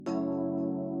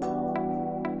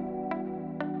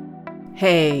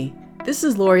Hey, this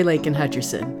is Lori Lakin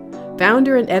Hutcherson,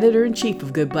 founder and editor-in-chief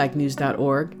of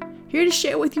GoodBlackNews.org, here to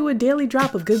share with you a daily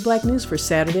drop of Good Black News for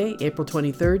Saturday, April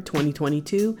 23rd,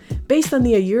 2022, based on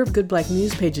the A Year of Good Black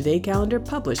News page-a-day calendar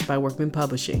published by Workman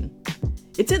Publishing.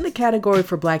 It's in the category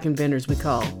for Black inventors we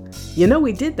call, You Know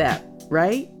We Did That,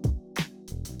 Right?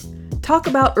 Talk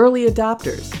about early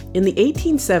adopters. In the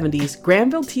 1870s,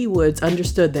 Granville T. Woods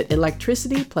understood that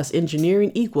electricity plus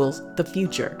engineering equals the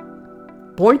future.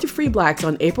 Born to free blacks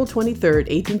on April 23,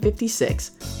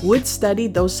 1856, Woods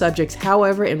studied those subjects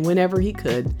however and whenever he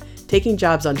could, taking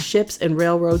jobs on ships and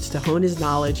railroads to hone his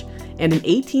knowledge, and in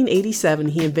 1887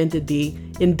 he invented the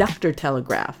inductor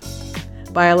telegraph.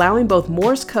 By allowing both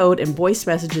Morse code and voice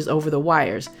messages over the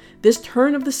wires, this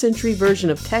turn-of-the-century version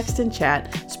of text and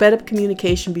chat sped up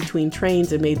communication between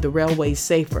trains and made the railways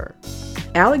safer.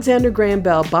 Alexander Graham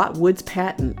Bell bought Woods'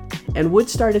 patent, and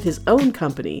Woods started his own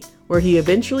company, where he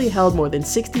eventually held more than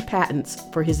 60 patents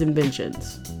for his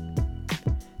inventions.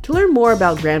 To learn more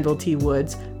about Granville T.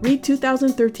 Woods, read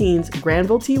 2013's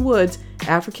Granville T. Woods,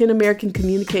 African-American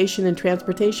Communication and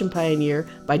Transportation Pioneer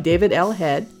by David L.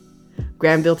 Head,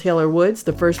 Granville Taylor Woods,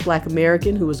 the first Black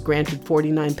American who was granted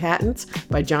 49 patents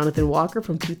by Jonathan Walker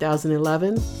from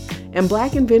 2011, and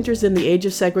Black Inventors in the Age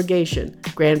of Segregation,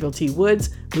 Granville T. Woods,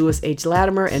 Lewis H.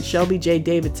 Latimer, and Shelby J.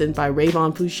 Davidson by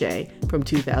Rayvon Fouché from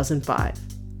 2005.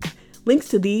 Links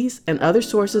to these and other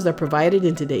sources are provided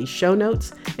in today's show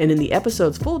notes and in the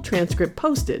episode's full transcript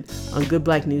posted on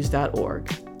goodblacknews.org.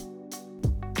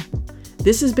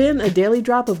 This has been a daily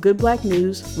drop of Good Black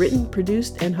News, written,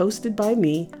 produced, and hosted by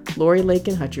me, Lori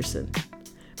Lakin Hutcherson.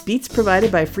 Beats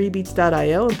provided by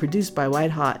freebeats.io and produced by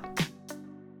White Hot.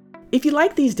 If you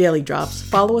like these daily drops,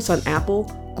 follow us on Apple,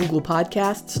 Google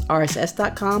Podcasts,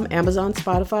 RSS.com, Amazon,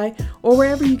 Spotify, or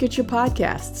wherever you get your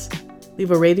podcasts.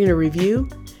 Leave a rating or review,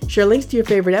 share links to your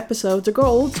favorite episodes, or go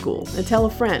old school and tell a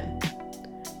friend.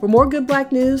 For more Good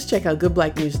Black News, check out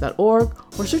goodblacknews.org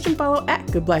or search and follow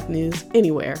 @Good Black News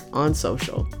anywhere on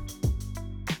social.